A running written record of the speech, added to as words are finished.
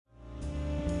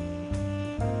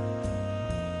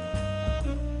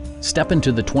Step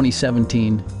into the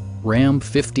 2017 Ram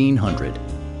 1500.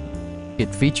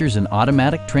 It features an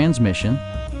automatic transmission,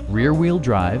 rear-wheel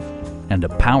drive, and a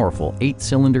powerful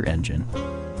 8-cylinder engine.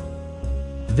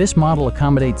 This model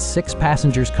accommodates 6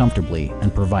 passengers comfortably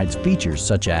and provides features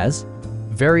such as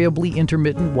variably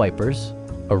intermittent wipers,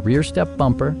 a rear step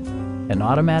bumper, an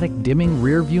automatic dimming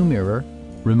rear view mirror,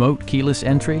 remote keyless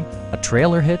entry, a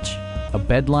trailer hitch, a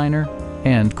bedliner,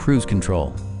 and cruise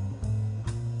control.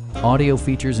 Audio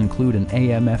features include an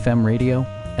AM/FM radio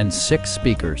and 6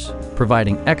 speakers,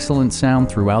 providing excellent sound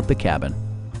throughout the cabin.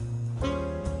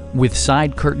 With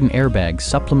side curtain airbags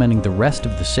supplementing the rest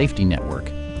of the safety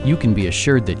network, you can be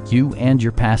assured that you and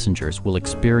your passengers will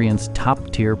experience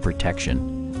top-tier protection.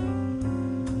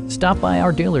 Stop by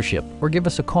our dealership or give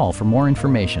us a call for more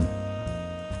information.